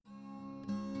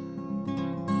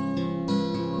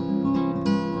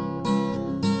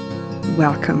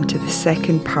Welcome to the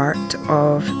second part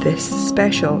of this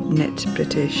special Knit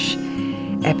British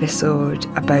episode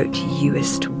about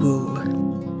Uist wool.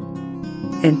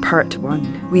 In part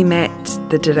 1, we met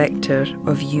the director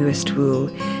of Uist wool,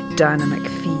 Dana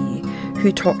McPhee,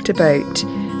 who talked about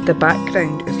the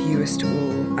background of Uist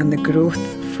wool and the growth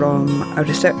from a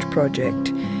research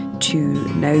project to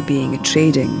now being a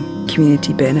trading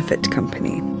community benefit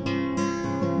company.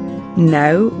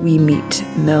 Now we meet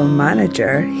mill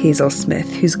manager Hazel Smith,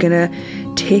 who's going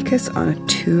to take us on a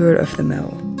tour of the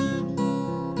mill.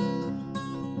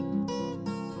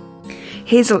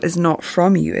 Hazel is not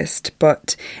from Uist,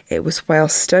 but it was while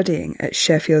studying at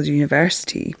Sheffield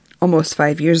University almost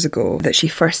 5 years ago that she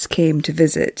first came to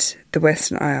visit the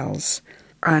Western Isles,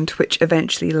 and which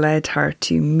eventually led her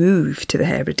to move to the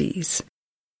Hebrides.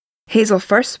 Hazel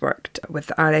first worked with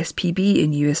the RSPB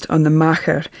in Uist on the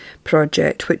Machair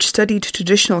project, which studied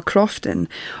traditional crofting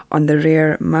on the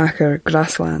rare Machair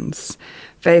grasslands,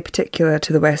 very particular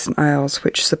to the Western Isles,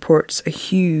 which supports a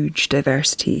huge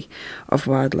diversity of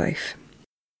wildlife.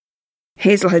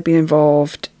 Hazel had been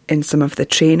involved in some of the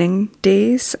training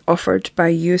days offered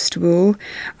by Uist wool,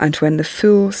 and when the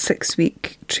full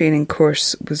 6-week training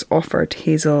course was offered,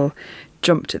 Hazel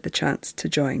jumped at the chance to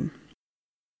join.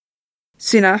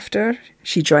 Soon after,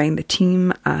 she joined the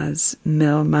team as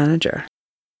mill manager.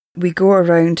 We go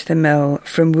around the mill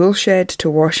from woolshed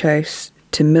to washhouse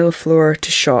to mill floor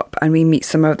to shop, and we meet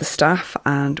some of the staff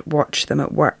and watch them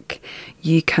at work.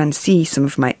 You can see some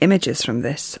of my images from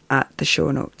this at the show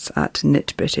notes at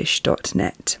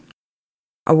knitbritish.net.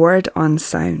 A word on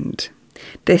sound.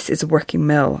 This is a working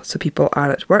mill, so people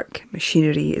are at work,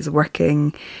 machinery is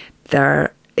working,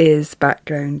 there is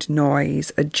background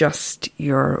noise. Adjust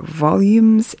your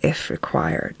volumes if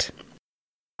required.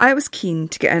 I was keen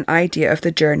to get an idea of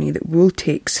the journey that wool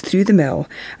takes through the mill,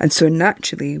 and so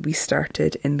naturally we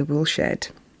started in the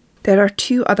woolshed. There are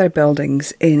 2 other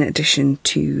buildings in addition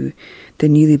to the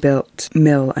newly built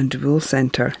mill and wool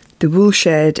centre. The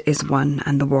woolshed is one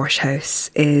and the washhouse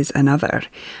is another.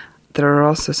 There are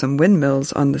also some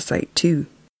windmills on the site too.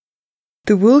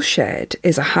 The woolshed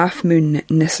is a half-moon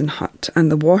Nissen hut,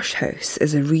 and the washhouse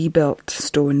is a rebuilt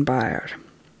stone byre.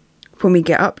 When we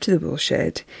get up to the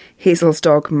woolshed, Hazel's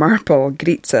dog Marple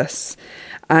greets us,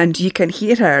 and you can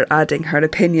hear her adding her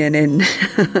opinion in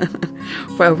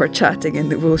while we're chatting in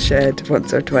the woolshed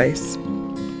once or twice.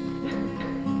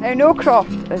 Now, no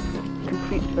croft is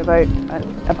complete without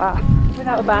a bath.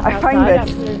 Without a bath I outside, find this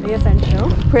absolutely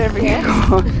essential. Wherever you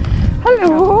go.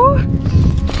 Hello!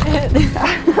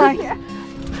 Hi.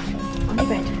 On your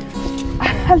bed.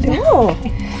 Hello!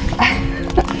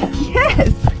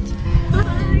 Yes!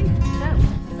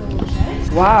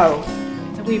 Wow.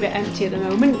 It's a wee bit empty at the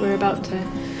moment. We're about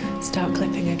to start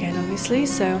clipping again, obviously.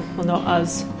 So, well, not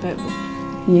us, but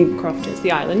You crofters,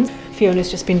 the island. Fiona's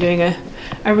just been doing a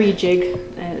rejig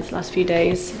this last few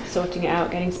days, sorting it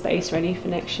out, getting space ready for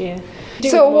next year.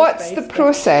 So what's the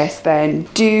process then?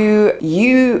 Do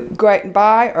you go out and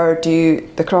buy, or do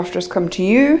the crofters come to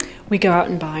you? We go out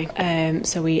and buy.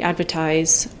 So we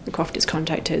advertise, the crofters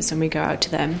contact us and we go out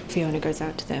to them. Fiona goes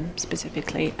out to them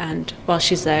specifically, and while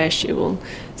she's there she will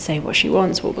say what she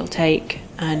wants, what we'll take,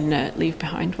 and leave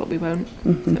behind what we won't.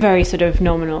 Mm-hmm. Very sort of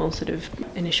nominal sort of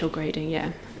initial grading,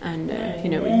 yeah. And we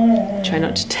try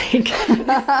not to take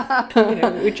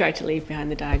we try to leave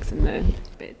behind the dags and the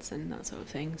bits and that sort of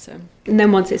thing. So, and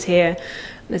then once it's here,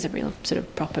 there's a real sort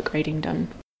of proper grading done.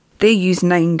 They use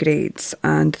 9 grades,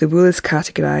 and the wool is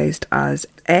categorised as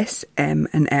S, M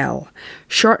and L.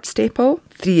 Short staple,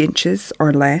 3 inches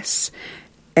or less.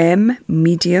 M,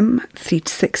 medium, 3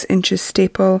 to 6 inches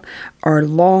staple, or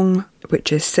long,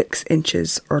 which is 6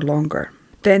 inches or longer.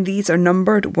 Then these are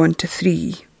numbered 1 to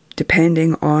 3,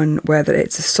 depending on whether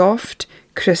it's a soft,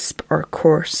 crisp or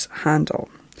coarse handle.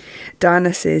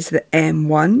 Dana says that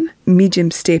M1,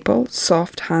 medium staple,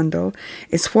 soft handle,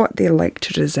 is what they like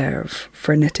to reserve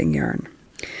for knitting yarn.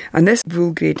 And this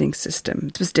wool grading system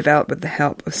was developed with the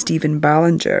help of Stephen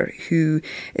Ballinger, who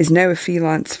is now a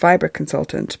freelance fibre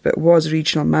consultant but was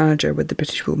regional manager with the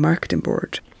British Wool Marketing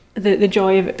Board. The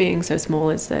joy of it being so small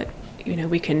is that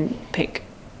we can pick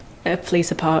a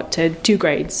fleece apart to 2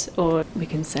 grades, or we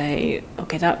can say,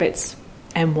 okay, that bit's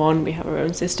M1, we have our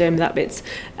own system, that bit's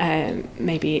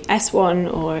maybe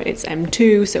S1 or it's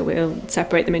M2, so we'll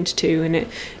separate them into 2, and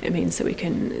it means that we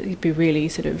can be really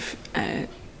sort of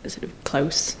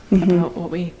close about what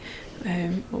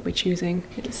we're choosing.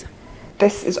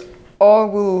 This is all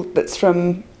wool that's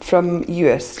from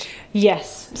Uist?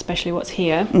 Yes, especially what's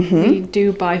here. We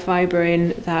do buy fibre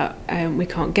in that we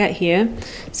can't get here,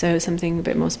 so something a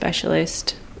bit more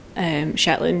specialist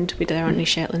Shetland. There aren't any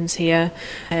Shetlands here.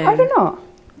 Are there not?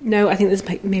 No, I think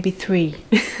there's maybe 3.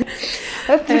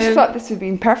 I just thought this would be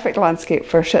a perfect landscape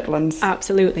for Shetlands.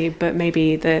 Absolutely, but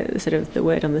maybe the sort of the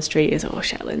word on the street is,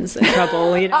 Shetlands in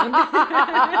trouble, you know.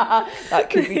 That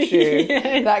could be true.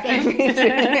 Yeah, that could be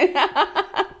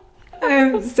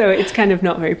true. So it's kind of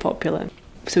not very popular.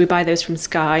 So we buy those from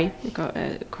Skye. We've got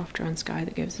a crofter on Skye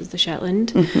that gives us the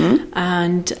Shetland,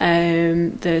 and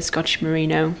the Scottish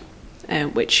Merino,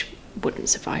 which wouldn't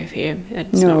survive here.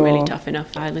 It's not really tough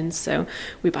enough Highlands, so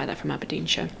we buy that from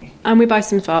Aberdeenshire. And we buy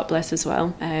some Svartbless as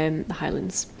well, the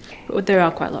Highlands. But there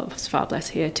are quite a lot of Svartbless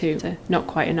here too, so not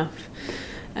quite enough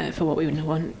for what we would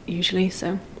want usually,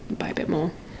 so we buy a bit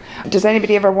more. Does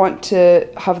anybody ever want to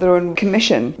have their own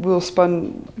commission, wool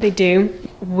spun? They do.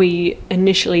 We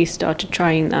initially started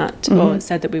trying that, or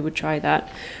said that we would try that,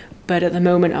 but at the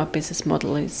moment our business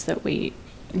model is that we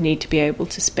need to be able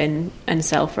to spin and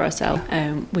sell for ourselves.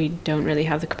 We don't really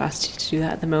have the capacity to do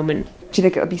that at the moment. Do you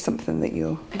think it'll be something that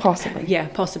you'll possibly? Yeah,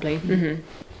 possibly. You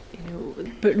know,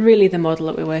 but really the model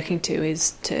that we're working to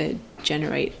is to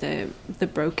generate the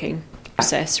broking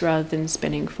process rather than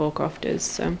spinning for crofters.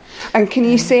 So, and can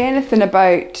you say anything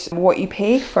about what you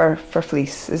pay for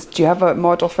fleece? Do you have a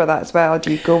model for that as well?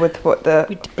 Do you go with what the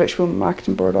British Wool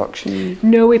Marketing Board auction?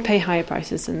 No, we pay higher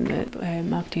prices than the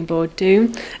Marketing Board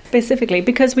do. Specifically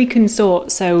because we can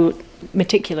sort so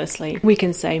meticulously, we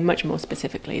can say much more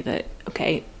specifically that,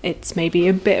 okay, it's maybe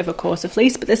a bit of a coarser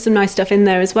fleece, but there's some nice stuff in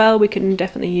there as well. We can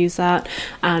definitely use that,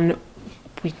 and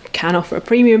we can offer a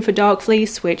premium for dark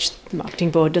fleece, which the Marketing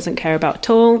Board doesn't care about at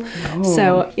all. No.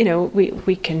 So, you know,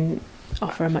 we can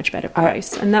offer a much better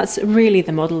price. And that's really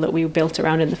the model that we built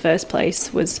around in the first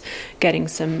place, was getting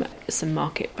some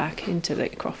market back into the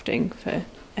crofting for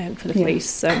the fleece.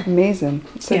 So amazing.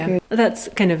 So good. That's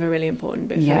kind of a really important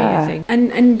bit for me, I think.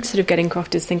 And sort of getting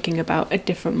crofters thinking about a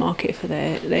different market for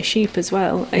their sheep as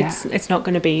well. It's not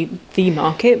going to be the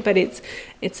market, but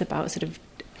it's about sort of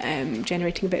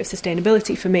generating a bit of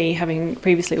sustainability for me, having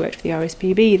previously worked for the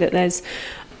RSPB, that there's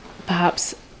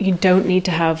perhaps you don't need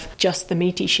to have just the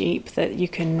meaty sheep, that you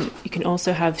can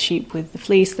also have sheep with the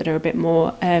fleece that are a bit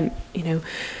more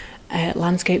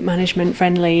landscape management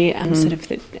friendly, and sort of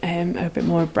that are a bit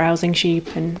more browsing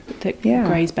sheep and that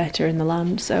graze better in the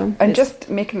land. So and just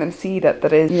making them see that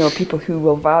there is people who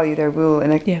will value their wool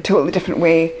in a totally different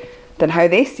way than how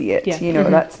they see it.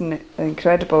 That's an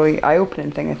incredibly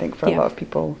eye-opening thing, I think, for a lot of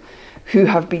people who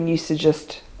have been used to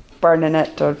just burning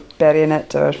it or burying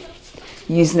it or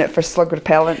using it for slug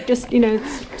repellent. Just,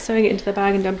 sewing it into the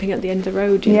bag and dumping it at the end of the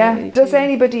road. Does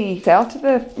anybody sell to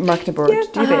the Marketing Board?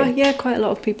 Do they? Yeah, quite a lot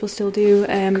of people still do.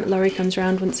 Lorry comes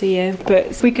around once a year. But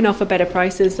if we can offer better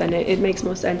prices, then it makes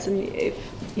more sense. And if,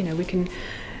 we can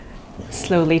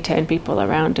slowly turn people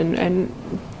around and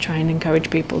try and encourage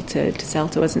people to sell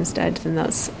to us instead, then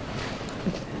that's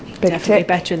definitely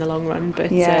better in the long run.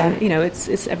 But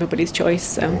it's everybody's choice,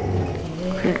 so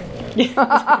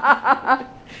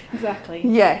exactly.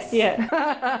 Yes.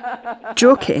 Yeah.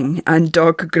 Joking and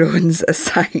dog groans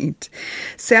aside,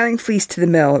 selling fleece to the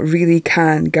mill really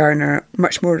can garner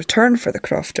much more return for the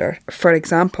crofter. For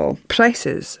example,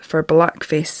 prices for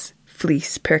blackface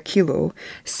fleece per kilo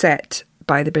set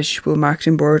by the British Wool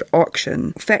Marketing Board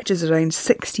auction fetches around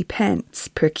 60 pence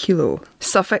per kilo.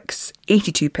 Suffolk's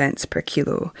 82 pence per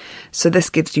kilo. So this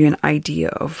gives you an idea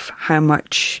of how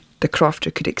much the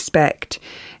crofter could expect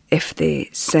if they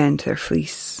send their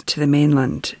fleece to the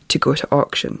mainland to go to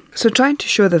auction. So trying to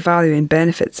show the value and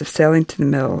benefits of selling to the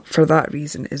mill for that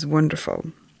reason is wonderful.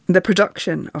 The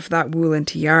production of that wool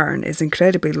into yarn is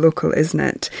incredibly local, isn't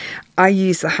it? I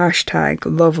use the hashtag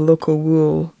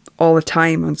 #LoveLocalWool all the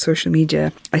time on social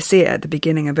media. I say it at the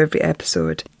beginning of every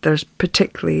episode. There's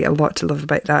particularly a lot to love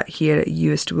about that here at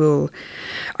Uist Wool.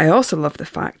 I also love the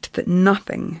fact that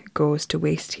nothing goes to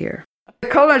waste here. The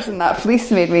colours in that fleece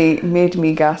made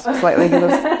me gasp slightly.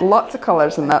 There's lots of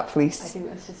colours in that fleece. I think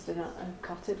that's just a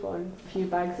cotted one. A few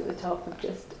bags at the top of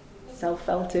just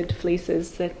self-felted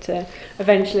fleeces that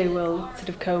eventually we'll sort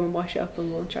of comb and wash up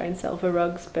and we'll try and sell for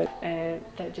rugs, but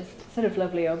they're just sort of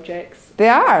lovely objects. They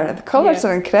are. The colours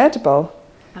are incredible.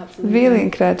 Absolutely. Really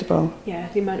incredible. Yeah,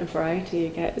 the amount of variety you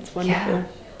get, it's wonderful. Yeah.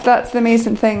 That's the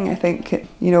amazing thing, I think,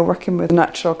 working with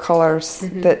natural colours,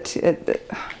 that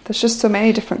there's just so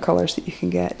many different colours that you can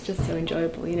get. It's just so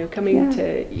enjoyable, coming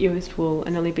to Uist Wool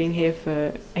and only being here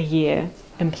for a year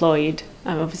employed.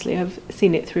 Obviously I've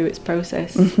seen it through its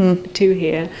process to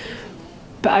here,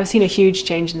 but I've seen a huge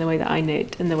change in the way that I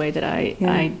knit and the way that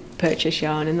I purchase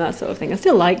yarn and that sort of thing. I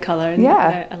still like colour, and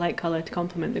I like colour to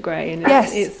complement the grey, and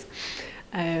it's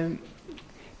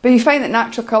But you find that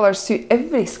natural colours suit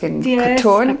every skin Yes,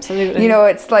 tone. absolutely. You know,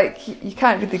 it's like you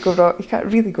can't really go wrong. You can't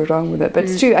really go wrong with it. But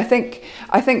it's true. I think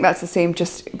that's the same.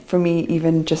 Just for me,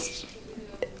 even just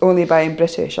only buying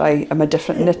British, I am a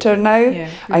different knitter now.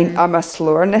 Yeah. I'm a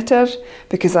slower knitter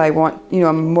because I want,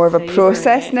 I'm more of a Savouring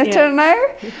process it, knitter yeah. now.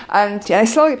 And I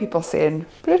still get people saying,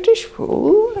 British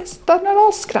wool, is that not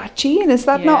all scratchy? And is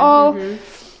that not all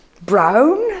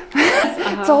brown?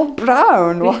 It's all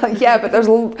brown. Well, yeah, but there's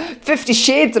 50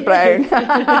 shades of brown.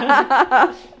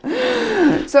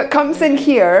 So it comes in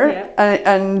here,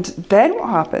 and then what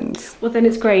happens? Well, then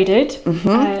it's graded.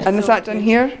 And is that done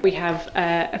here? We have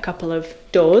a couple of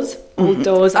doors, old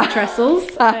doors and trestles,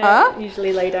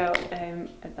 usually laid out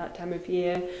at that time of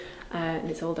year.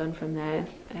 And it's all done from there,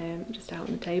 just out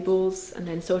on the tables, and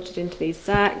then sorted into these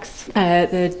sacks.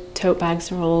 The tote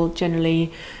bags are all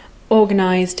generally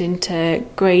organised into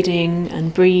grading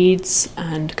and breeds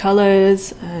and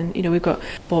colours, and we've bought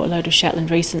a load of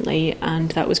Shetland recently,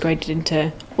 and that was graded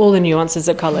into all the nuances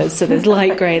of colours. So there's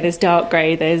light grey, there's dark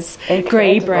grey, there's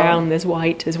grey brown, there's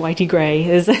white, there's whitey grey.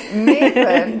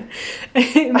 Amazing.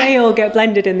 It may all get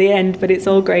blended in the end, but it's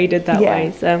all graded that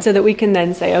way, so that we can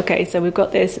then say, okay, so we've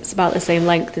got this, it's about the same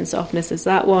length and softness as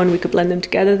that one, we could blend them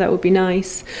together, that would be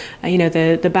nice.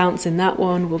 The bounce in that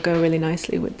one will go really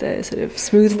nicely with the sort of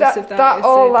smoothness of that.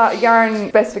 That yarn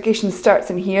specification starts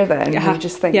in here then. You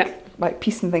just think like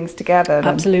piecing things together.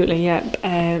 Absolutely,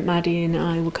 Maddie and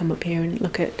I will come up here and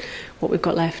look at what we've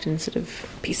got left and sort of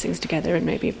piece things together and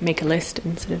maybe make a list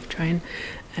and sort of try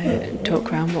and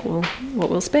talk around what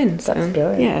we'll spin. That's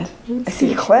brilliant. Yeah, I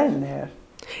see Clyn there.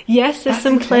 Yes, there's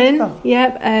some Clyn.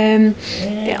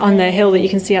 On the hill that you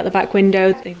can see out the back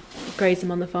window. They graze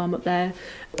them on the farm up there.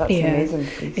 That's amazing.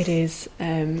 It is.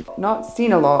 Not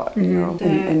seen a lot,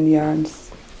 in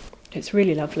yarns. It's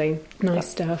really lovely, nice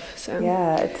stuff. So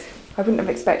I wouldn't have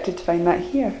expected to find that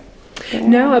here. Yeah.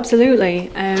 No, absolutely.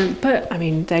 But I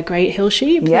mean, they're great hill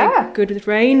sheep. Yeah, they're good with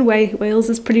rain. Wales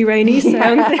is pretty rainy, so.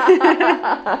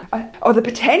 The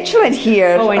potential in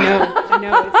here. Oh, I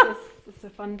know. It's a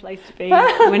fun place to be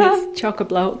when it's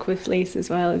chock-a-block with fleece as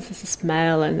well. It's just a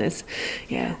smell, and it's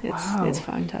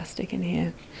fantastic in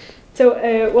here.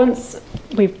 So once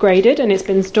we've graded and it's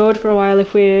been stored for a while,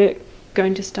 if we're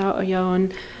going to start a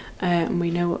yarn and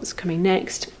we know what's coming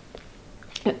next,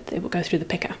 it will go through the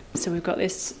picker. So we've got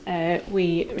this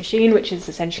wee machine, which is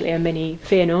essentially a mini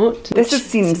Feyenoord. This has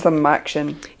seen some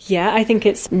action. Yeah, I think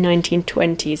it's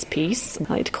 1920s piece.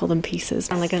 I like to call them pieces.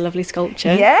 And like a lovely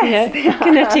sculpture. Yes. Yeah,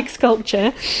 kinetic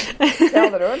sculpture. Tell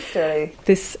their own story.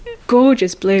 This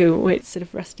gorgeous blue with sort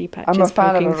of rusty patches I'm a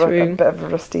fan poking of through. A bit of a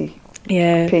rusty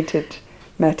painted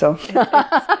metal.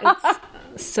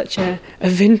 It's such a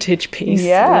vintage piece.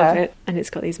 Yeah. I love it. And it's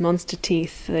got these monster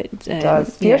teeth. That it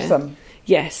does. Fearsome.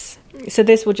 Yes. So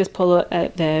this will just pull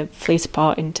the fleece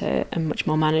apart into a much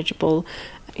more manageable,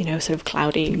 sort of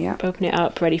cloudy, open it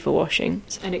up, ready for washing.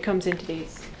 And it comes into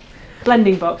these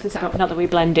blending boxes. Not that we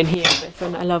blend in here,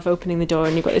 but I love opening the door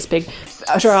and you've got this big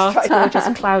draft of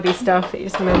just cloudy stuff that you're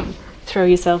just going to throw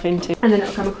yourself into. And then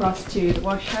it'll come across to the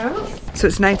wash house. So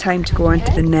it's now time to go on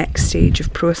to the next stage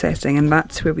of processing, and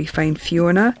that's where we find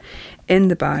Fiona in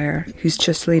the byre, who's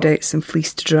just laid out some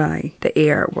fleece to dry. The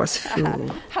air was full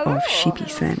of sheepy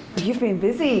scent. You've been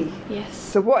busy. Yes.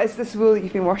 So what is this wool that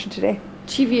you've been washing today?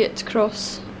 Cheviot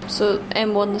Cross. So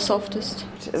M1 the softest.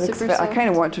 I kind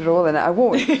of want to roll in it. I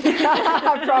won't.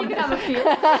 I promise. Have a few.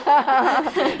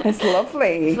 It's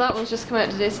lovely. So that one's just come out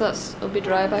today, so it'll be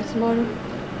dry by tomorrow.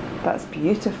 That's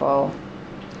beautiful.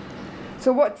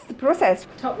 So what's the process?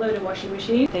 Top loader washing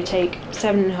machine. They take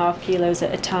 7.5 kilos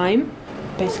at a time.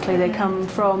 Basically, they come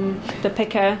from the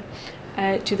picker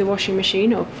to the washing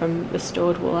machine, or from the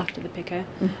stored wool after the picker.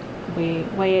 We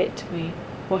weigh it, we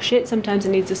wash it. Sometimes it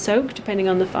needs a soak, depending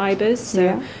on the fibres.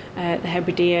 So the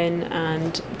Hebridean,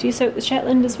 and do you soak the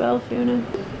Shetland as well, Fiona?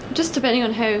 Just depending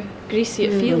on how greasy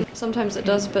it feels. Sometimes it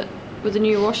does, but with the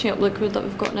new washing up liquid that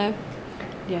we've got now,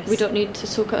 we don't need to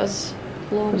soak it as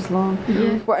long.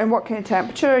 Yeah. What kind of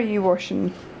temperature are you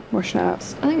washing it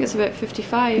at? I think it's about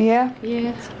 55. Yeah.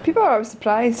 Yeah. People are always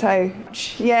surprised how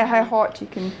hot you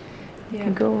can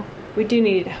go. We do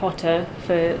need it hotter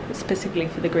specifically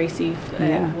for the greasy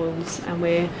wools, and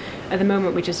at the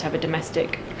moment we just have a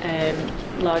domestic,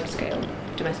 large scale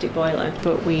domestic boiler,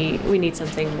 but we need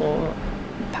something more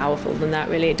powerful than that.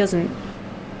 Really, it doesn't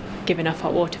give enough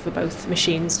hot water for both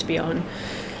machines to be on,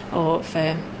 or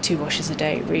for 2 washes a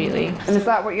day, really. And is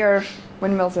that what your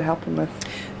windmills are helping with?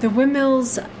 The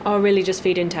windmills are really just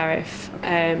feed-in tariff,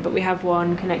 but we have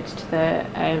one connected to the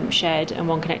shed and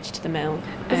one connected to the mill.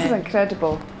 This is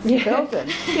incredible. It's a building.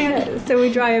 Yeah, so we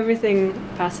dry everything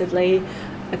passively.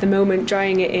 At the moment,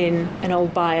 drying it in an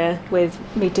old byre with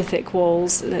metre-thick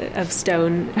walls of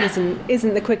stone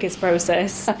isn't the quickest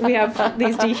process. We have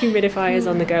these dehumidifiers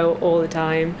on the go all the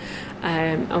time,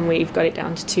 and we've got it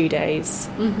down to 2 days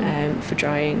for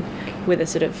drying, with a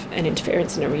sort of an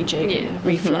interference and a rejig, and a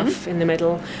refluff in the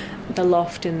middle. The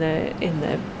loft in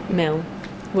the mill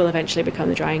will eventually become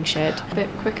the drying shed. A bit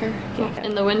quicker. Yeah.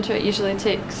 In the winter it usually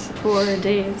takes 4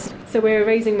 days. So we're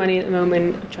raising money at the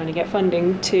moment, trying to get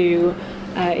funding to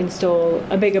install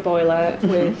a bigger boiler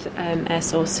with air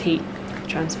source heat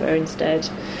transfer instead,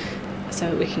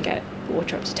 so we can get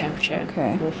water up to temperature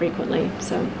more frequently.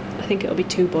 So I think it'll be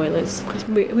 2 boilers.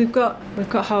 We've got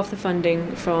half the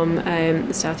funding from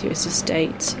the South Uist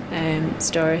Estate,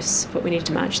 Storis, but we need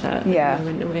to match that. Yeah. At the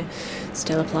moment, and we're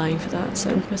still applying for that.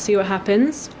 So we'll see what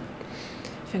happens.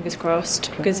 Fingers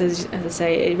crossed, because as I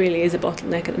say, it really is a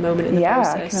bottleneck at the moment in the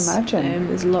process. Yeah, I can imagine.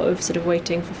 There's a lot of sort of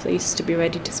waiting for fleece to be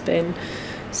ready to spin.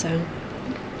 So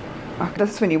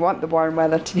this is when you want the warm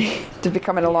weather to be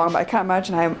coming along, but I can't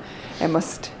imagine how it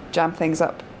must jam things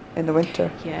up in the winter.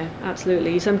 Yeah,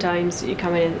 absolutely. Sometimes you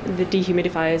come in, the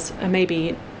dehumidifiers are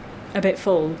maybe a bit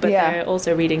full, but they're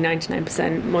also reading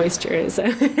 99% moisture. So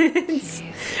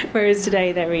whereas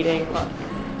today they're reading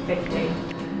 50.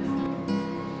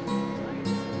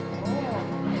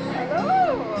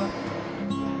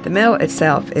 The mill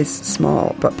itself is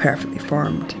small but perfectly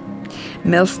formed.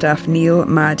 Mill staff Neil,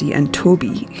 Maddie and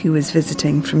Toby, who was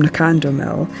visiting from Nakando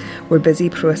Mill, were busy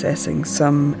processing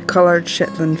some coloured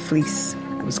Shetland fleece.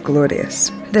 It was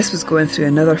glorious. This was going through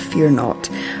another fear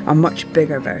knot, a much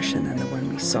bigger version than the one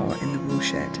we saw in the wool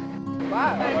shed.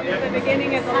 Wow. The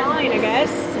beginning of the line, I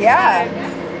guess. Yeah.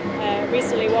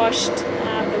 Recently washed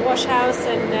the wash house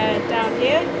and down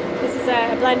here. This is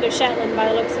a blend of Shetland by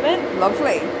the looks of it.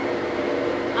 Lovely.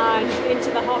 And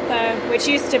into the hopper, which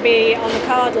used to be on the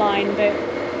card line but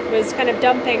was kind of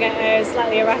dumping at a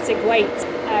slightly erratic weight.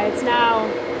 It's now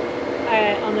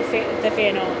on the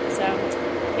fear knot. So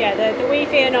yeah, the wee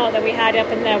fear knot that we had up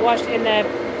in the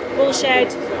wool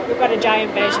shed, we've got a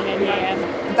giant version in here.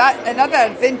 That another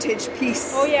vintage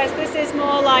piece. Oh yes, this is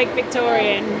more like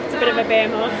Victorian. It's a bit of a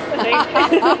behemoth, I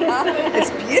think.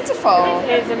 It's beautiful.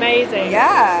 It's amazing.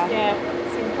 Yeah.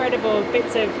 Incredible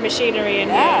bits of machinery in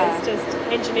here. It's just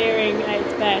engineering at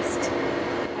its best.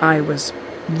 I was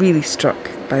really struck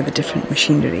by the different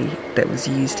machinery that was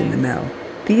used in the mill.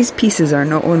 These pieces are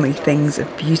not only things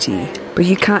of beauty, but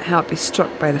you can't help be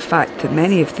struck by the fact that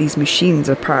many of these machines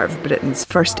are part of Britain's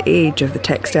first age of the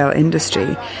textile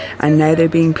industry, and now they're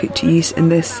being put to use in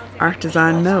this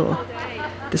artisan mill.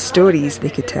 The stories they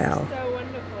could tell.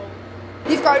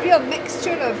 You've got a real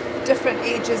mixture of different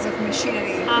ages of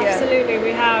machinery. Absolutely, we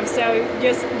have. So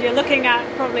you're looking at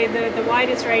probably the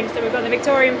widest range. So we've got the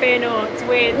Victorian fear knots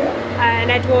with an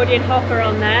Edwardian hopper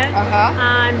on there,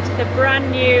 and the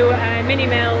brand new mini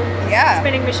mill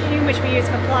spinning machine, which we use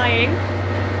for plying.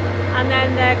 And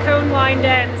then the cone winder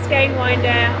and the skein winder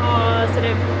are sort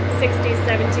of 60s,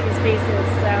 70s pieces.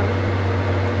 So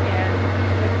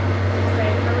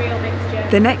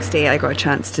the next day I got a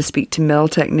chance to speak to mill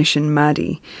technician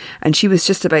Maddie, and she was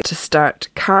just about to start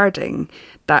carding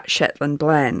that Shetland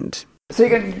blend. So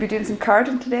you're going to be doing some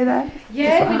carding today then?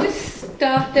 Yeah, we just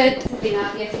started setting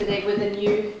out yesterday with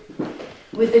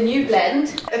a new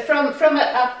blend. From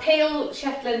a pale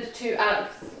Shetland to a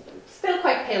still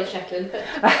quite pale Shetland, but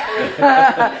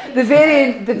the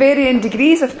varying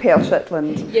degrees of pale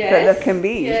Shetland that there can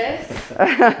be. Yes.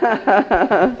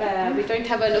 We don't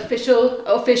have an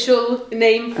official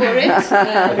name for it.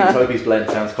 I think Toby's blend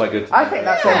sounds quite good. I think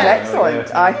that sounds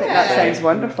excellent. I think that sounds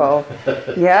wonderful.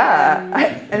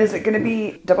 Yeah. And is it going to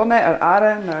be double net or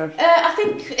Aran or? I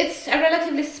think it's a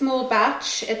relatively small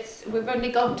batch. We've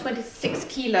only got 26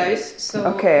 kilos,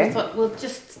 so we thought we'll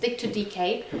just stick to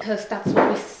DK because that's what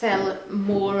we sell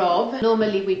more of.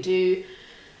 Normally we do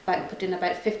put in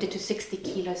about 50 to 60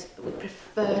 kilos. We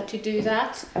prefer to do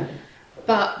that.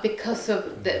 But because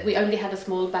of that, we only had a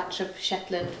small batch of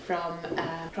Shetland from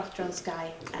Crofton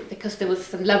Sky. And because there was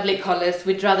some lovely colours,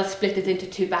 we'd rather split it into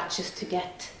 2 batches to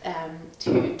get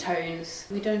 2 tones.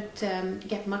 We don't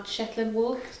get much Shetland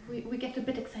wool. We get a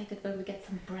bit excited when we get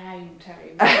some brown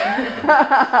tones.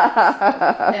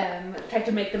 Try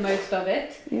to make the most of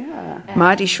it. Yeah.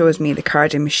 Maddie shows me the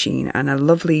carding machine and a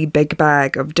lovely big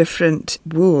bag of different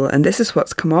wool, and this is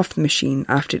what's come off the machine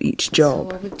after each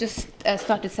job. So we've just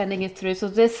started sending it through. So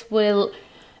this will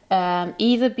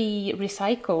either be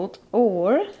recycled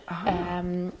or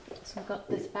so I've got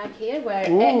this bag here where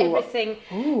everything.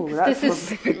 Ooh,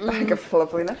 that's a big bag of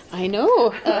loveliness. I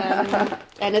know,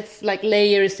 and it's like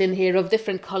layers in here of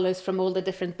different colours from all the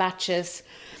different batches.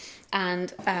 And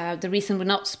the reason we're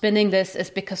not spinning this is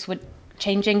because we're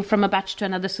changing from a batch to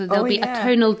another, so there'll be a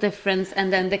tonal difference,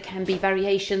 and then there can be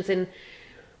variations in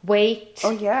weight.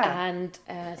 And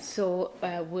so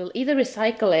we'll either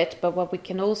recycle it, but what we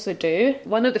can also do,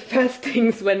 one of the first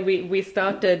things when we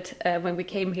started, when we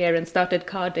came here and started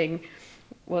carding,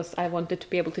 was I wanted to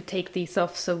be able to take these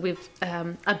off. So we've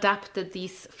adapted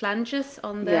these flanges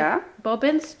on the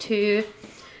bobbins to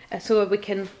so we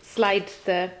can slide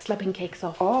the slubbing cakes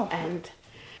off. And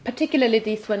particularly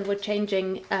these when we're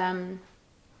changing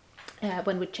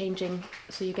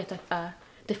so you get a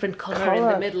different colour in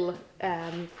the middle.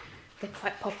 They're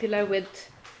quite popular with...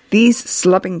 These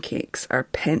slubbing cakes are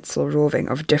pencil roving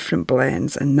of different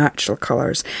blends and natural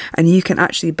colours, and you can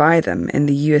actually buy them in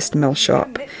the Uist Mill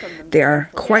shop. They are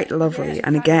quite lovely,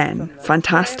 and again,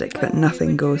 fantastic that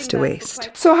nothing goes to waste.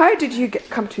 So how did you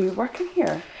come to be working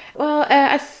here? Well,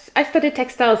 I studied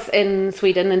textiles in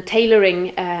Sweden and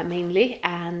tailoring mainly,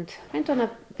 and went on a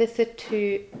visit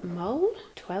to Mull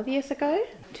 12 years ago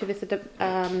to visit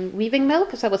a weaving mill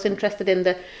because I was interested in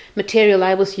the material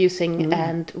I was using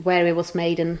and where it was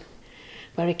made and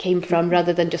where it came from,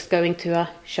 rather than just going to a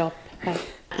shop.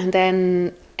 And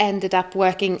then ended up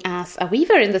working as a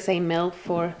weaver in the same mill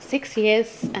for 6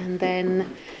 years, and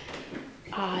then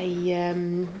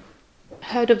I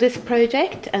heard of this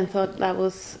project and thought that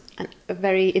was a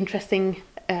very interesting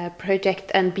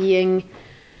project, and being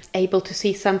able to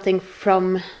see something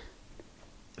from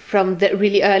the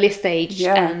really early stage,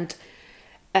 and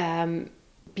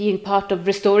being part of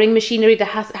restoring machinery that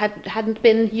hadn't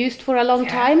been used for a long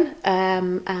time,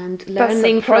 and learning. That's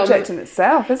a project in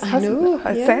itself, hasn't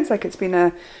it? It sounds like it's been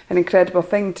an incredible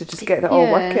thing to just get that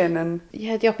all working, and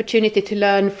the opportunity to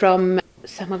learn from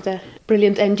some of the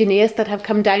brilliant engineers that have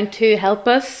come down to help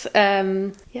us.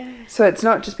 So it's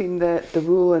not just been the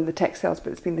wool and the textiles,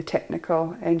 but it's been the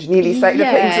technical engineering side of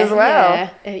things as well.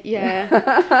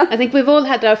 I think we've all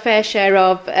had our fair share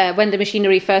of when the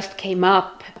machinery first came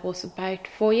up. It was about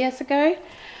 4 years ago.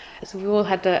 So we all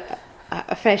had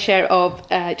a fair share of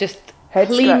just head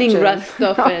cleaning scratching. Rust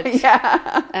off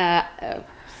it.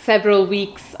 Several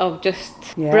weeks of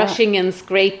just brushing and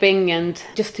scraping, and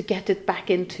just to get it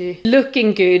back into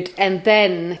looking good, and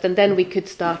then we could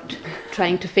start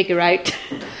trying to figure out.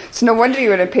 So no wonder you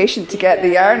were impatient to get the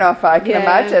yarn off. I can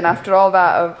imagine after all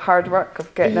that of hard work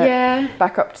of getting it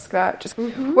back up to scratch.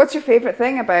 What's your favourite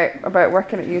thing about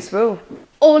working at Uist Wool?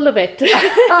 All of it.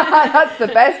 That's the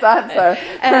best answer.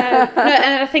 And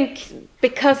I think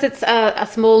because it's a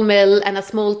small mill and a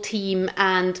small team,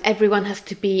 and everyone has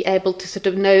to be able to sort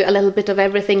of know a little bit of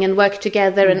everything and work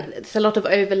together, and it's a lot of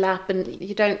overlap, and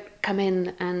you don't come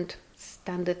in and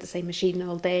stand at the same machine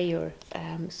all day, or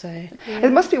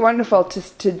It must be wonderful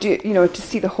to do, to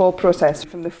see the whole process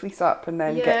from the fleece up and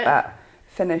then get that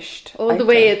finished all the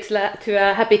way to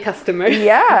a happy customer.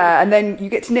 And then you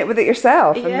get to knit with it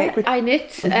yourself and make with... I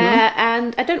knit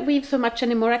and I don't weave so much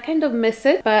anymore. I kind of miss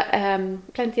it, but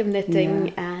plenty of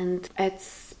knitting, and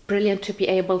it's brilliant to be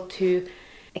able to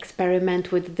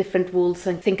experiment with different wools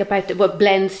and think about what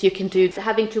blends you can do.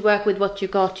 Having to work with what you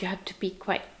got, you have to be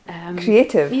quite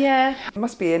creative. It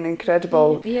must be an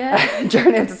incredible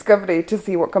journey of discovery to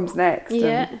see what comes next.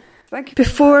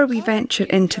 Before we ventured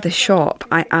into the shop,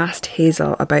 I asked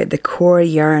Hazel about the core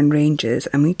yarn ranges,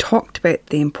 and we talked about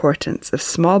the importance of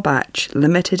small batch,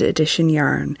 limited edition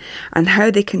yarn and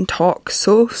how they can talk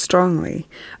so strongly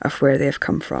of where they've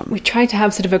come from. We try to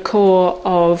have sort of a core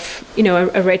of,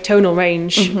 a red tonal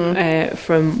range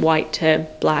from white to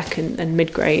black and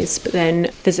mid-greys, but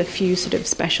then there's a few sort of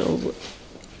special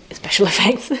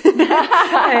effects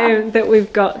that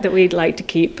we've got that we'd like to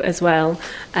keep as well.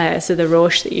 So the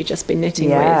Roche that you've just been knitting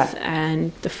with,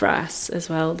 and the Frass as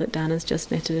well that Dan has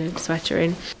just knitted a sweater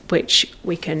in, which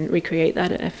we can recreate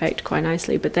that effect quite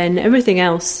nicely. But then everything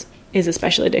else is a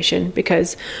special edition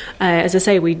because, as I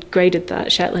say, we graded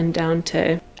that Shetland down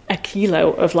to 1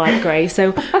 kilo of light grey.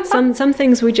 So some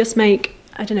things we just make,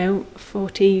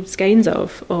 40 skeins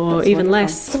of, or that's even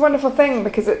less. It's a wonderful thing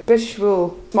because British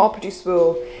wool, small produced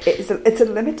wool, it's a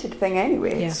limited thing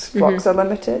anyway. Flocks are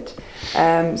limited,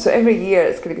 so every year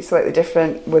it's going to be slightly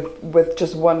different with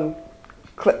just one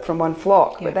clip from one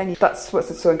flock. But then that's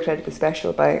what's so incredibly special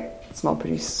about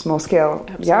small scale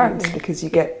yarns, because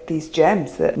you get these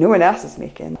gems that no one else is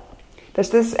making. There's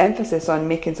this emphasis on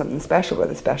making something special with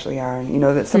a special yarn.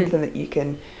 That's something that you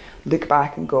can look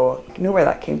back and go, you know where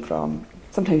that came from.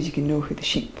 Sometimes you can know who the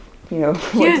sheep,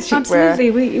 what the sheep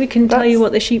absolutely. We can tell you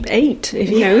what the sheep ate, if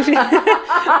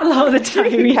a lot of the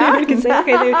time. We can say,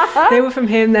 okay, they were from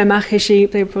him, they're Macha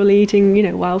sheep, they were probably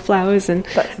eating, wildflowers. And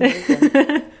that's amazing.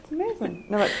 It's amazing.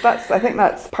 No, I think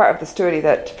that's part of the story,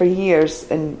 that for years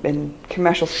in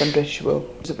commercial spun British wool,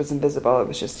 it was invisible. It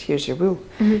was just, here's your wool.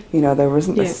 You know, there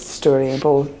wasn't this story, and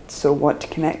people so want to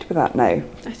connect with that now.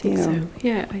 I think so.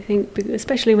 Yeah, I think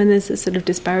especially when there's a sort of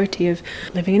disparity of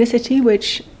living in a city,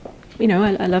 which, you know,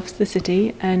 I love the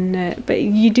city, and but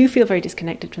you do feel very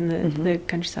disconnected from the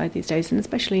countryside these days, and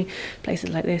especially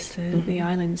places like this, the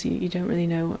islands. You don't really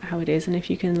know how it is, and if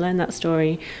you can learn that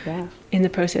story in the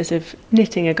process of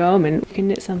knitting a garment, you can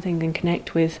knit something and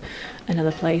connect with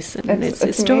another place, and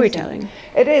it's storytelling.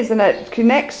 It is, and it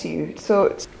connects you so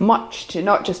it's much to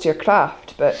not just your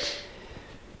craft, but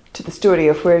to the story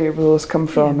of where your wools come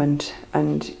from,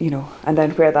 and you know, and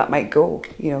then where that might go,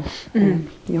 you know, you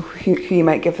know who you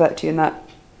might give that to, and that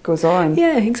goes on.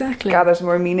 Yeah, exactly. Gathers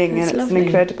more meaning, and it's an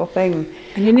incredible thing.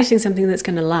 And you're knitting something that's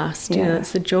going to last. You know,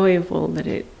 that's the joy of wool, that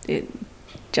it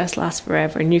just lasts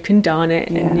forever, and you can darn it,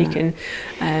 and you can,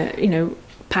 you know,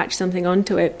 patch something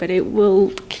onto it, but it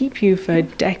will keep you for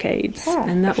decades,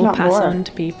 and that will pass on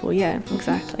to people. Yeah,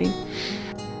 exactly.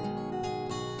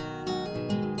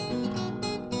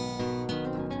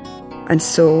 And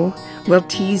so, we'll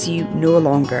tease you no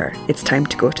longer. It's time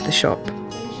to go to the shop.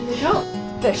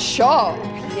 The shop,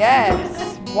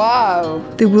 yes. Wow.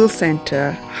 The Wool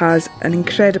Centre has an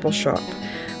incredible shop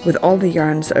with all the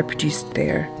yarns that are produced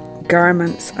there.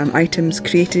 Garments and items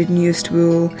created in used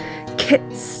wool,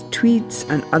 kits, tweeds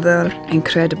and other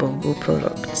incredible wool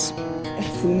products.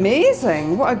 It's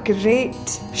amazing. What a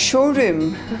great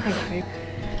showroom. Thank you.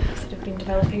 Been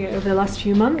developing it over the last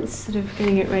few months, sort of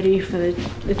getting it ready for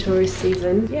the tourist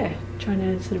season. Yeah, trying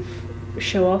to sort of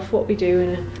show off what we do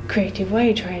in a creative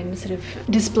way, try and sort of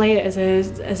display it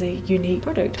as a unique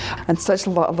product. And such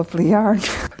a lot of lovely yarn.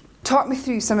 Talk me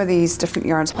through some of these different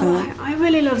yarns. I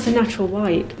really love the natural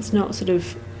white. It's not sort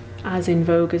of as in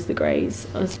vogue as the greys,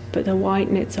 but the white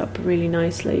knits up really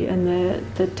nicely, and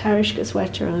the Tarishka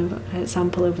sweater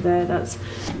sample over there, that's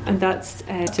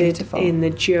beautiful. In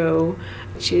the Joe,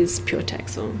 which is pure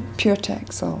Texel. Pure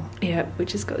Texel. Yeah,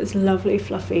 which has got this lovely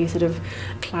fluffy sort of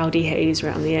cloudy haze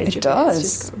around the edge. It does.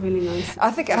 It's just got really nice.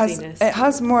 I think it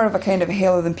has more of a kind of a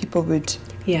halo than people would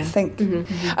think.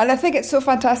 And I think it's so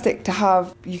fantastic to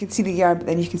have, you can see the yarn, but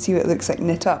then you can see what it looks like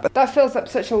knit up. But that fills up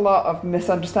such a lot of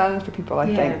misunderstandings for people,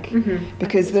 I think.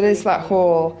 Because there is that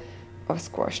whole, I've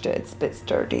squashed it, it's a bit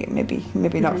sturdy,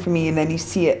 maybe not for me, and then you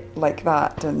see it like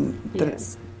that, and that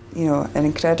it's, you know, an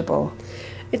incredible.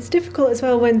 It's difficult as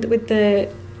well with the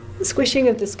squishing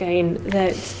of the skein,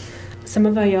 that some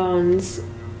of our yarns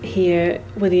here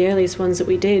were the earliest ones that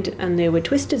we did, and they were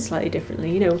twisted slightly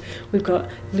differently. You know, we've got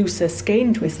looser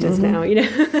skein twisters now, you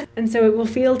know, and so it will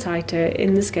feel tighter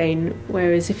in the skein,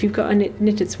 whereas if you've got a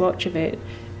knitted swatch of it,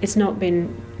 it's not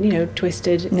been, you know,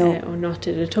 twisted or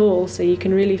knotted at all, so you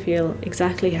can really feel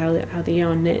exactly how the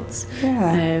yarn knits.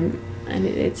 And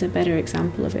it's a better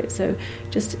example of it. So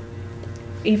just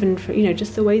even for, you know,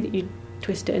 just the way that you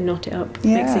twist it and knot it up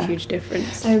makes a huge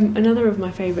difference. Another of my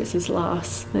favourites is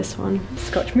Lass, this one,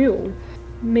 Scotch Mule.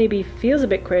 Maybe feels a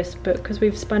bit crisp, but because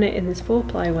we've spun it in this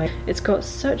 4-ply way, it's got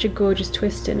such a gorgeous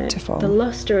twist in it. Beautiful. The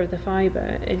lustre of the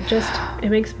fibre, it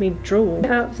makes me drool. I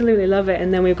absolutely love it.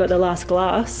 And then we've got the Last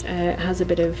Glass. It has a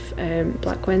bit of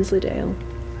Black Wensleydale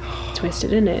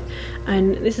twisted in it,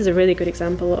 and this is a really good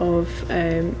example of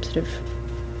sort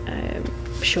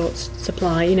of short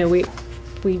supply. You know, we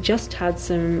just had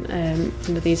some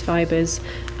of these fibres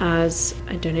as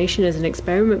a donation, as an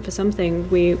experiment for something.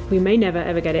 We may never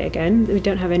ever get it again. We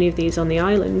don't have any of these on the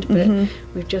island, but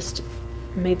we've just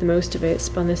made the most of it,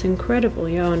 spun this incredible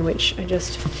yarn, which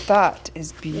that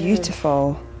is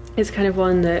beautiful. It's kind of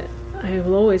one that I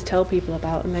will always tell people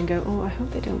about, and then go, oh, I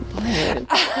hope they don't buy it.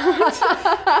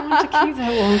 I want to keep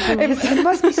that one for myself. It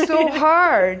must be so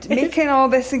hard making all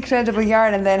this incredible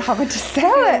yarn and then having to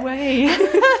sell it. Away.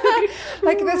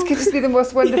 Like, this could just be the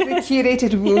most wonderfully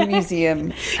curated wool museum.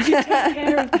 You take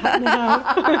care of that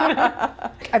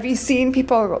now. Have you seen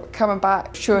people coming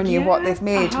back showing you what they've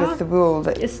made with the wool?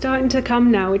 It's starting to come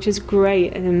now, which is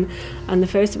great. And the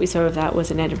first that we saw of that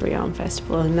was in Edinburgh Yarn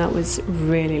Festival, and that was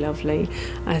really lovely.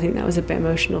 I think that was a bit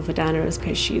emotional for Dana,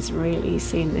 because she's really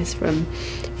seen this from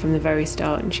the very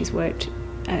start, and she's worked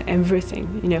at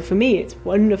everything. You know, for me it's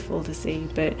wonderful to see,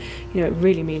 but you know, it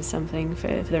really means something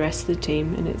for the rest of the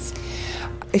team. And it's,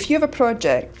 if you have a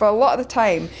project, for a lot of the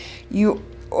time you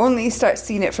only start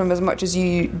seeing it from as much as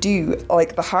you do,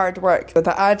 like the hard work, the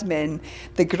admin,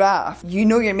 the graph. You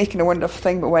know you're making a wonderful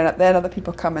thing, but when then other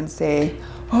people come and say,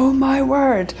 oh my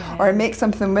word, or make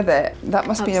something with it, that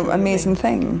must be an amazing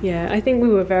thing. Yeah, I think we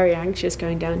were very anxious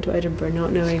going down to Edinburgh,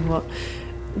 not knowing what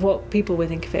what people would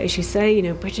think of it. As you say, you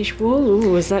know, British wool,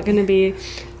 ooh, is that going to be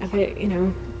a bit, you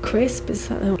know, crisp? Is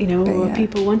that, you know, are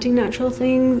people wanting natural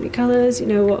colours? You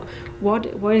know, what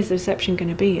is the reception going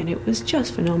to be? And it was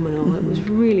just phenomenal. It was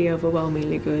really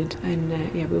overwhelmingly good, and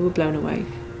we were blown away.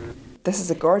 This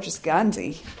is a gorgeous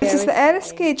Gansey. This is the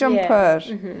Eriskay jumper.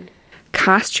 Yeah.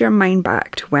 Cast your mind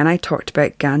back to when I talked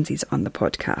about Ganseys on the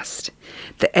podcast.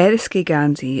 The Eriskay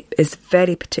Gansey is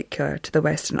very particular to the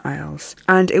Western Isles,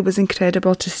 and it was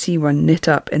incredible to see one knit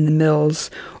up in the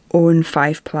mill's own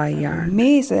 5-ply yarn.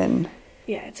 Amazing.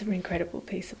 Yeah, it's an incredible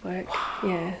piece of work.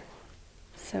 Yeah.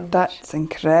 So that's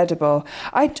incredible.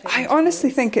 I honestly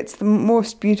think it's the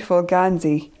most beautiful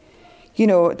Gansey. You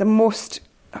know, the most,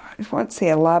 I won't say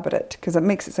elaborate because it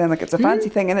makes it sound like it's a fancy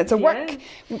thing, and it's a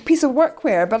piece of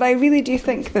workwear, but I really do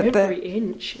think that every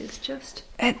inch is just...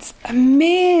 It's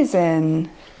amazing.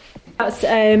 That's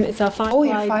it's our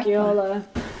 5-ply Giola,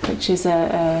 which is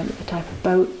a type of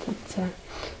boat that so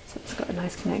it's got a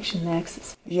nice connection there because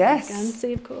it's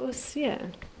Gansey, of course. Yeah.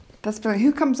 That's brilliant.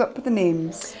 Who comes up with the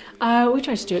names? We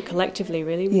try to do it collectively,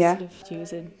 really. We sort of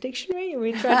use a dictionary, and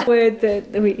we try to word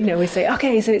that we say,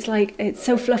 okay, so it's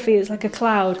so fluffy, it's like a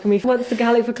cloud. What's the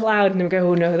Gaelic for cloud? And we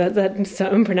go, oh no, that's so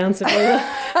unpronounceable.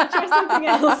 Try something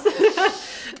else.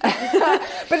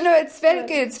 But no, it's very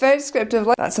good. It's very descriptive.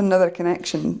 That's another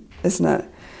connection, isn't it,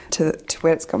 to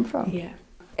where it's come from? Yeah.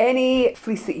 Any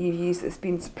fleece that you've used that's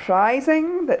been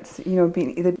surprising, that's, you know,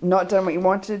 been either not done what you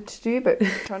wanted to do but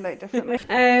turned out differently?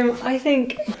 I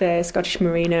think the Scottish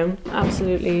Merino,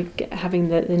 absolutely, having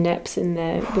the neps in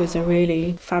there was a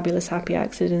really fabulous happy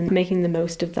accident. Making the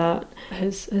most of that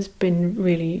has been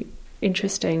really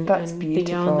interesting. That's and beautiful.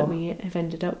 The yarn that we have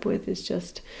ended up with is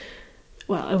just...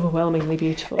 overwhelmingly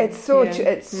beautiful. It's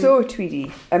so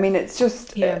tweedy. I mean, it's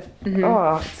just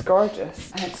it's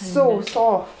gorgeous, and it's so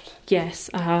soft. Yes,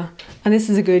 and this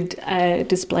is a good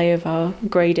display of our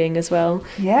grading as well.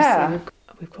 Yeah, so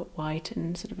we've got white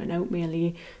and sort of an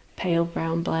oatmeal-y pale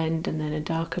brown blend, and then a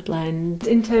darker blend.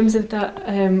 In terms of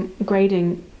that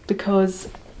grading, because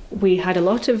we had a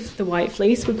lot of the white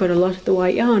fleece, we've got a lot of the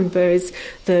white yarn, whereas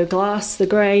the glass, the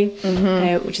grey,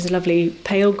 which is a lovely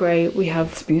pale grey,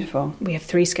 it's beautiful. We have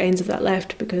 3 skeins of that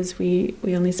left because we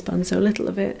only spun so little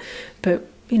of it. But,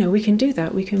 you know, we can do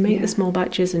that. We can make the small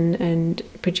batches and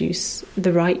produce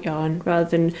the right yarn rather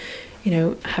than, you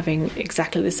know, having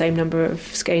exactly the same number of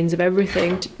skeins of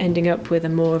everything, ending up with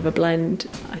more of a blend.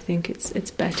 I think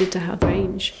it's better to have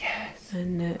range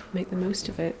and make the most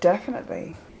of it.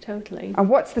 Definitely. Totally. And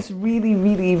what's this really,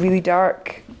 really, really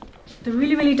dark? The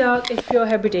really, really dark is pure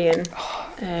Hebridean.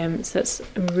 So that's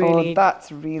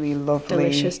that's really lovely.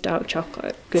 Delicious dark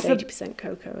chocolate. Good 80%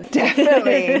 cocoa.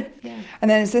 Definitely.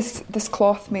 And then is this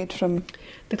cloth made from?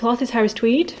 The cloth is Harris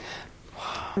Tweed.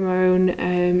 From our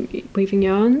own weaving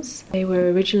yarns. They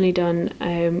were originally done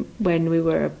when we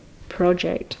were a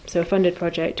project, so a funded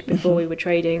project before we were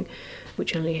trading,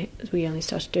 which we only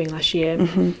started doing last year.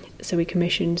 So we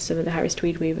commissioned some of the Harris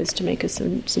Tweed weavers to make us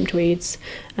some tweeds,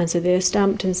 and so they're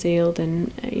stamped and sealed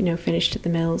and finished at the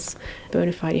mills,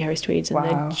 bona fide Harris Tweeds, and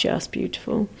they're just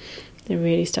beautiful. They're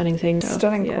really stunning things.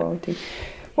 Stunning quality.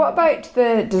 What about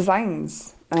the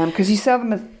designs? Because you sell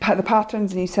them as the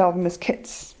patterns and you sell them as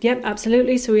kits. Yep,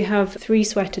 absolutely. So we have 3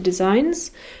 sweater designs,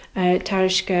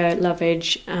 Tarishka,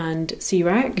 Lovage and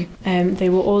Searack. They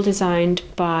were all designed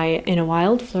by Inna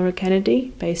Wild, Flora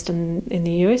Kennedy, based in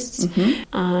the US,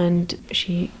 and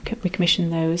we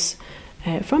commissioned those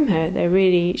from her.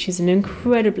 She's an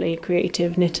incredibly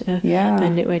creative knitter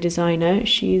and knitwear designer.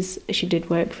 She did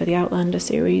work for the Outlander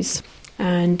series,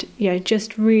 and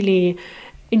just really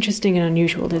interesting and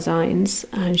unusual designs,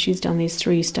 and she's done these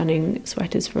 3 stunning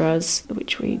sweaters for us,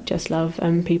 which we just love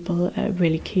and people are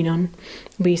really keen on.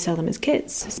 We sell them as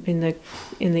kits in the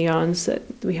yarns that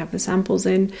we have the samples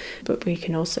in, but we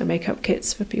can also make up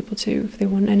kits for people too if they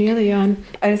want any other yarn.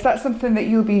 And is that something that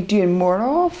you'll be doing more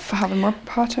of, having more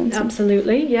patterns?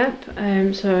 Absolutely, yep.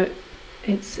 So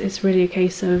it's really a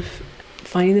case of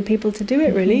finding the people to do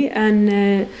it, really,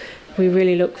 and we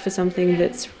really look for something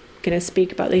that's going to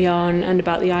speak about the yarn and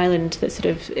about the island that sort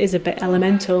of is a bit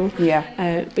elemental,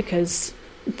 because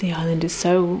the island is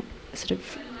so sort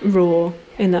of raw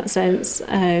in that sense,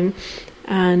 and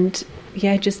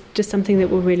just something that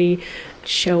will really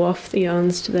show off the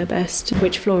yarns to their best,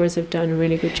 which Floras have done a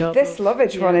really good job. This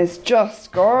Lovage one is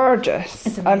just gorgeous.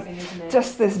 It's amazing, isn't it?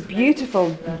 Just this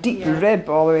beautiful deep rib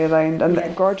all the way around, and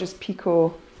the gorgeous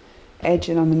picot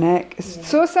edging on the neck. It's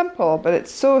so simple, but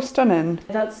it's so stunning.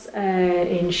 That's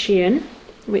in Sheehan,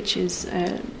 which is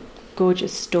a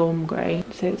gorgeous storm grey.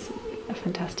 So it's a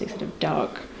fantastic sort of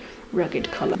dark, rugged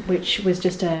colour, which was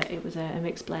just a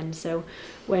mixed blend. So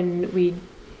when we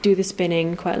do the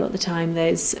spinning quite a lot of the time.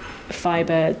 There's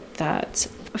fibre that's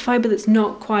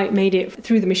not quite made it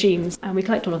through the machines, and we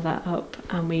collect all of that up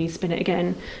and we spin it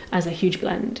again as a huge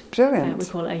blend. Brilliant. We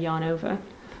call it a yarn over.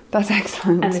 That's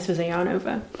excellent. And this was a yarn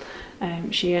over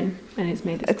Shein, and it's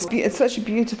made this. It's such a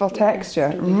beautiful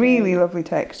texture, really lovely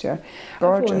texture.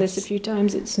 Gorgeous. I've worn this a few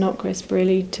times. It's not crisp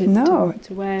really to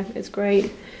wear. It's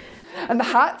great. And the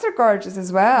hats are gorgeous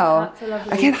as well. Hats are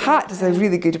lovely. Again, hat is a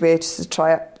really good way to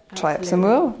try up some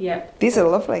wool. Yeah, these are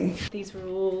lovely. These were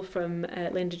all from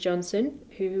Linda Johnson,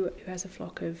 who has a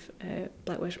flock of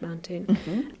Black Welsh Mountain.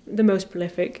 Mm-hmm. The most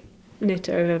prolific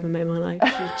knitter I've ever made in my life.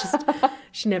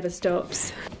 She never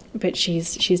stops. But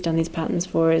she's done these patterns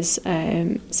for us.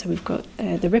 So we've got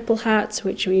the ripple hats,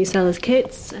 which we sell as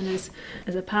kits and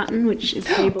as a pattern, which is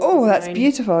cable. Oh, that's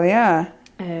beautiful! Yeah,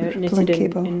 knitted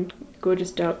in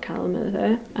gorgeous dark calomel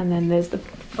there. And then there's the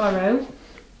furrow,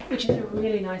 which is a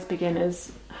really nice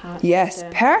beginner's hat. Yes,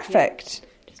 perfect.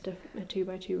 Yeah, just a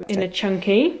 2x2 in a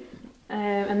chunky.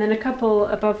 And then a couple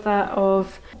above that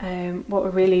of what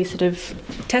were really sort of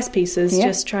test pieces,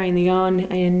 just trying the yarn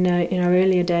in our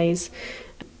earlier days.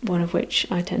 One of which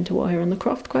I tend to wire on the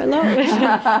croft quite a lot when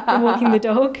I'm walking the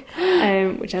dog,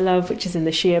 which I love, which is in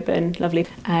the sheer bin, lovely.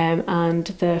 And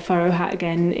the furrow hat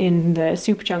again in the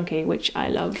super chunky, which I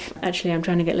love. Actually, I'm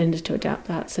trying to get Linda to adapt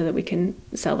that so that we can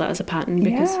sell that as a pattern,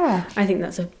 because I think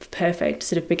that's a perfect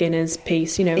sort of beginner's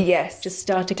piece, Yes, just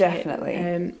start a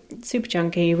definitely. Kit. Super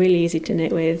chunky, really easy to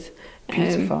knit with.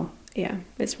 Beautiful. Yeah,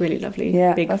 it's really lovely.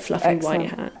 Yeah, big fluffy excellent. white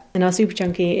hat. And our super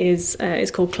chunky is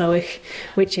called Cloich,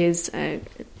 which is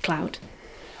cloud.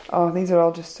 Oh, these are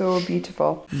all just so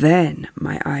beautiful. Then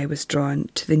my eye was drawn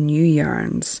to the new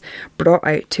yarns brought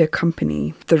out to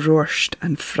accompany the Rorscht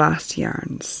and Frass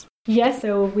yarns. Yes,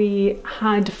 so we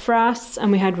had Frass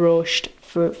and we had Rorscht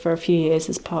for a few years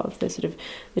as part of the sort of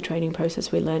the training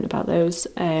process. We learned about those.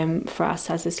 Frass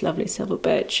has this lovely silver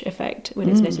birch effect when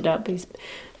it's knitted up. These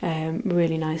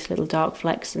really nice little dark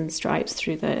flecks and stripes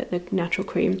through the natural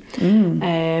cream.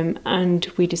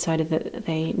 And we decided that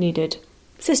they needed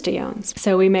sister yarns.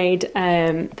 So we made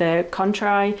the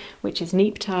Contrai, which is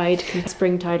neap tide,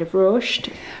 spring tide of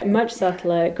Rorscht. Much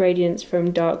subtler gradients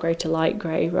from dark grey to light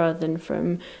grey rather than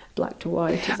from black to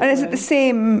white. And is it the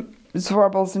same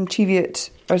Swarbles and Cheviot,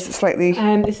 or is it slightly...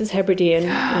 this is Hebridean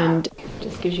and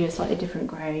just gives you a slightly different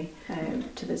grey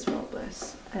to the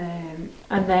Swarbless.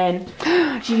 And then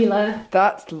Gila.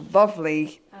 That's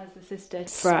lovely. As the sister.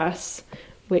 Frass,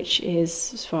 which is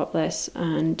Swarbless,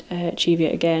 and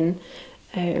Cheviot again.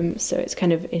 So it's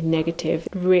kind of in negative,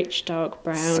 rich dark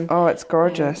brown. Oh, it's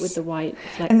gorgeous. With the white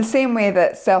fleck. In the same way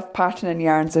that self-patterning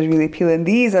yarns are really appealing,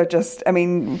 these are just, I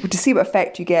mean, to see what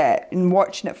effect you get in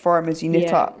watching it form as you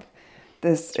knit up.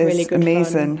 This is really good,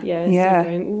 amazing. Fun. Yeah. So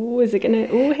going, ooh, is it gonna?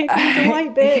 Oh, here comes the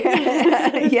white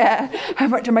bit. Yeah. How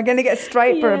much am I going to get a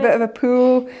stripe or a bit of a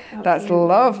pool? Absolutely. That's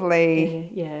lovely.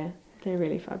 Yeah, they're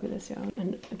really fabulous yarn,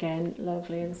 and again,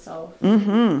 lovely and soft.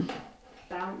 Mm-hmm.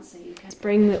 Bouncy.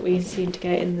 Spring that we seem to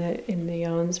get in the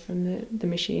yarns from the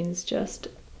machines, just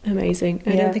amazing.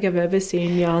 I don't think I've ever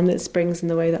seen yarn that springs in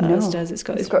the way that ours does. It's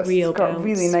got real bounce. It's got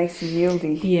really nice and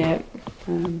yieldy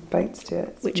bounce to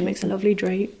it. Which makes a lovely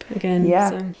drape again. Yeah.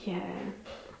 So,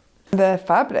 the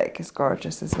fabric is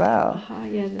gorgeous as well.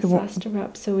 The Sasta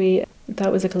wrap. So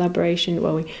that was a collaboration.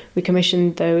 Well, we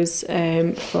commissioned those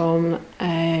from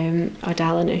our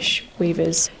Dallinish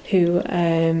weavers who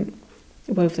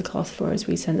wove the cloth for us.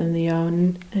 We sent them the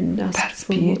yarn and asked That's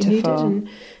for what we needed. beautiful. And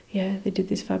they did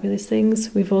these fabulous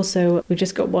things. We've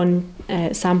just got one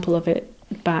sample of it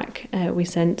back. We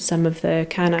sent some of the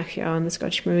Canach yarn, the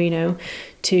Scottish Merino,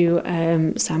 to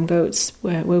Sam Goats,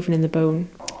 woven in the bone,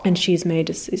 and she's made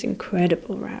us these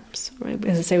incredible wraps. Right,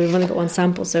 as I say, we've only got one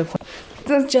sample so far.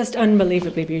 They're just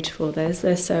unbelievably beautiful. They're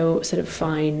so sort of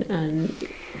fine and.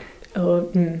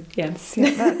 That's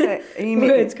it.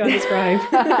 Words can't describe.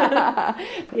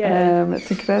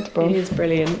 It's incredible. It is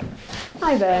brilliant.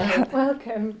 Hi there.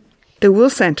 Welcome. The Wool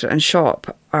Centre and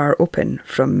shop are open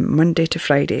from Monday to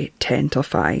Friday, 10 till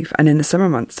 5, and in the summer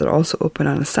months they're also open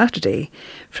on a Saturday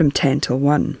from 10 till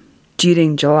 1.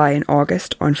 During July and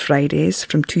August on Fridays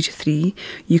from 2 to 3,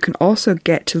 you can also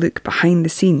get to look behind the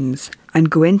scenes and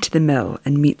go into the mill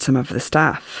and meet some of the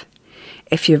staff.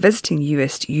 If you're visiting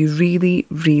Uist, you really,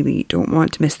 really don't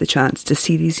want to miss the chance to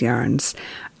see these yarns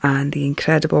and the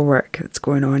incredible work that's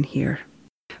going on here.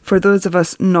 For those of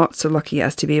us not so lucky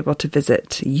as to be able to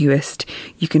visit Uist,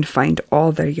 you can find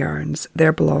all their yarns,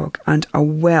 their blog, and a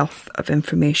wealth of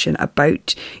information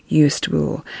about Uist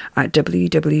Wool at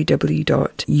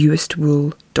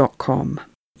www.uistwool.com.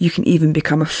 You can even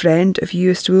become a friend of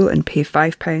US Wool and pay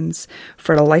 £5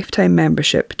 for a lifetime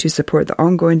membership to support the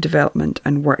ongoing development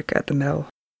and work at the mill.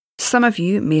 Some of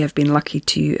you may have been lucky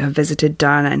to have visited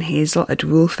Dana and Hazel at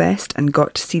Woolfest and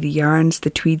got to see the yarns, the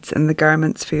tweeds and the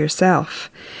garments for yourself.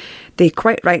 They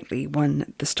quite rightly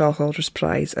won the Stallholders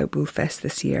Prize at Woolfest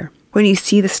this year. When you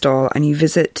see the stall and you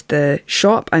visit the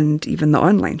shop and even the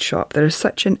online shop, there is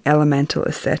such an elemental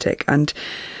aesthetic and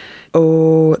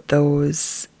oh,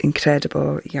 those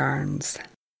incredible yarns.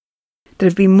 There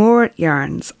have been more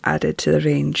yarns added to the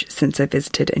range since I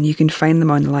visited and you can find them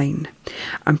online.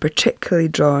 I'm particularly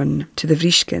drawn to the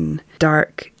Vriesken,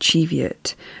 dark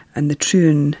Cheviot and the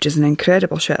Troon, which is an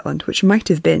incredible Shetland, which might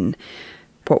have been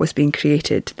what was being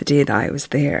created the day that I was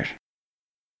there.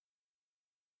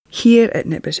 Here at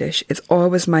Knit British, it's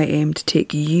always my aim to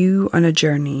take you on a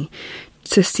journey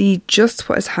to see just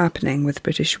what is happening with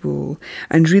British wool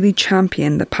and really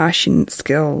champion the passion,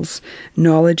 skills,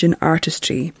 knowledge and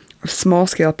artistry of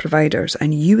small-scale providers,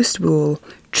 and US Wool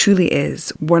truly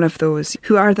is one of those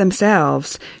who are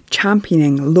themselves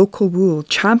championing local wool,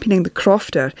 championing the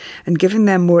crofter and giving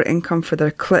them more income for their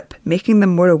clip, making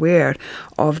them more aware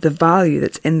of the value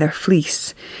that's in their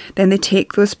fleece. Then they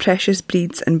take those precious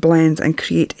breeds and blends and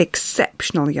create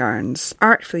exceptional yarns,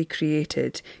 artfully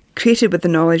created with the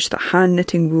knowledge that hand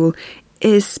knitting wool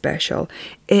is special,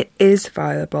 it is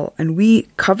valuable, and we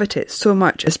covet it so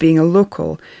much as being a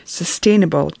local,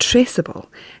 sustainable, traceable,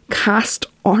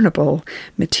 cast-onable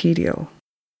material.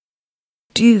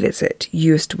 Do visit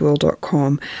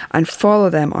usedwool.com and follow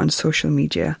them on social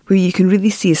media, where you can really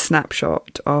see a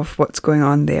snapshot of what's going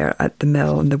on there at the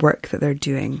mill and the work that they're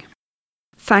doing.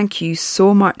 Thank you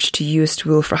so much to US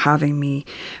Wool for having me,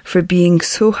 for being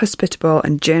so hospitable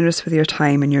and generous with your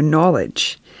time and your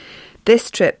knowledge.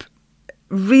 This trip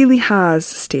really has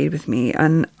stayed with me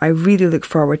and I really look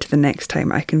forward to the next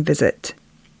time I can visit.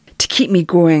 To keep me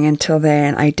going until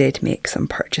then, I did make some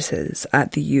purchases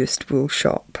at the US Wool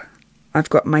shop.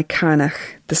 I've got my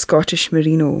Canach, the Scottish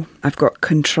Merino. I've got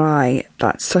Contrai,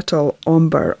 that subtle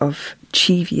ombre of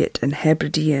Cheviot and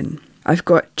Hebridean. I've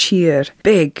got Cheer,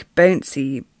 big,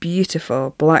 bouncy,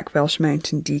 beautiful Black Welsh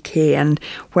Mountain DK, and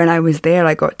when I was there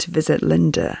I got to visit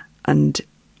Linda and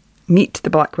meet the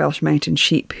Black Welsh Mountain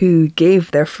sheep who gave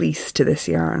their fleece to this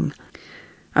yarn.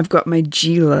 I've got my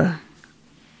Gila,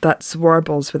 that's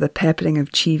warbles with a peppering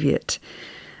of Cheviot,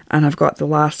 and I've got the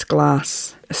Last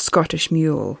Glass, a Scottish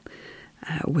mule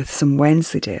with some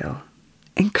Wensleydale.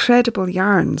 Incredible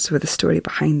yarns with a story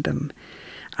behind them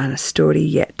and a story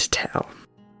yet to tell.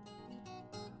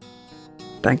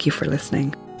 Thank you for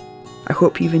listening. I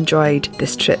hope you've enjoyed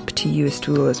this trip to US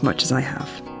Wool as much as I have.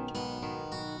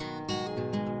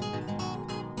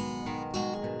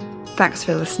 Thanks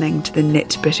for listening to the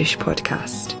Knit British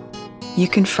podcast. You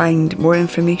can find more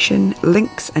information,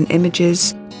 links and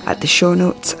images at the show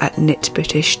notes at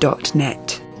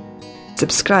knitbritish.net.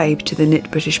 Subscribe to the Knit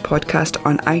British podcast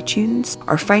on iTunes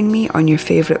or find me on your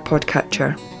favourite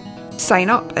podcatcher.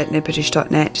 Sign up at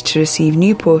knitbritish.net to receive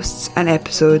new posts and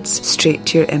episodes straight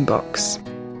to your inbox.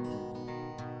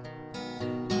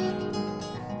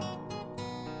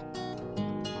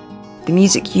 The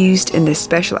music used in this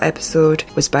special episode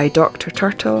was by Dr.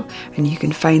 Turtle, and you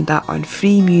can find that on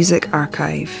Free Music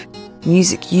Archive.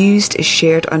 Music used is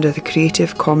shared under the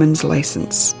Creative Commons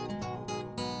license.